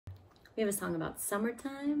We have a song about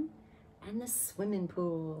summertime and the swimming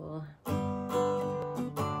pool.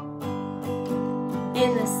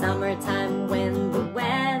 In the summertime when the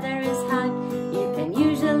weather is hot, you can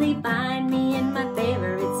usually find me in my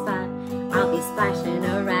favorite spot. I'll be splashing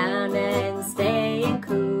around and staying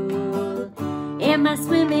cool in my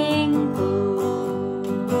swimming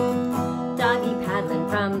pool. Doggy paddling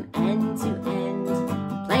from end to end,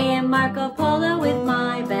 playing Marco Polo with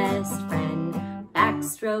my best friend.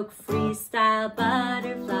 Backstroke, freestyle,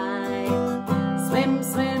 butterfly, swim,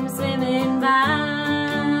 swim, swimming by.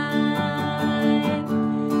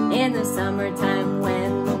 In the summertime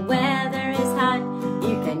when the weather is hot,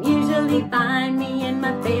 you can usually find me in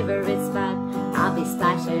my favorite spot. I'll be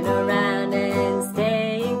splashing around and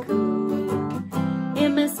staying cool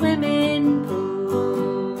in my swimming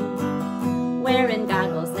pool. Wearing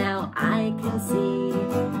goggles now I can see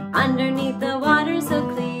underneath the water so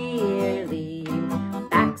clearly.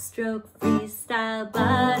 Backstroke, freestyle,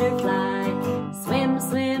 butterfly, swim,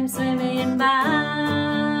 swim, swimming by.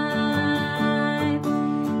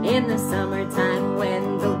 In the summertime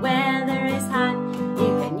when the weather is hot,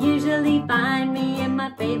 you can usually find me in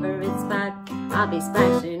my favorite spot. I'll be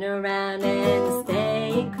splashing around and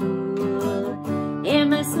staying cool in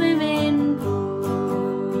my swimming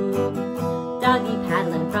pool. Doggy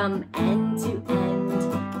paddling from end to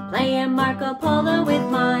end, playing Marco Polo with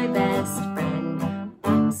my best friend.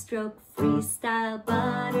 Backstroke, freestyle,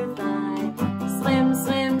 butterfly, swim,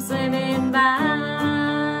 swim, swimming by.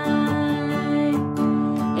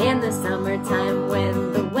 In the summertime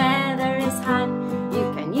when the weather is hot,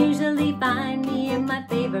 you can usually find me in my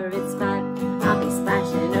favorite spot. I'll be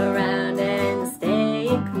splashing around and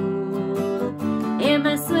staying cool in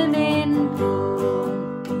my swimming pool.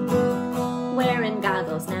 Wearing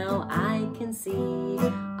goggles now I can see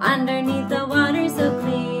underneath the water so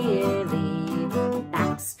clearly.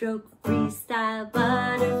 Backstroke, freestyle,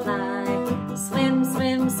 butterfly, swim,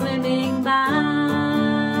 swim, swimming by.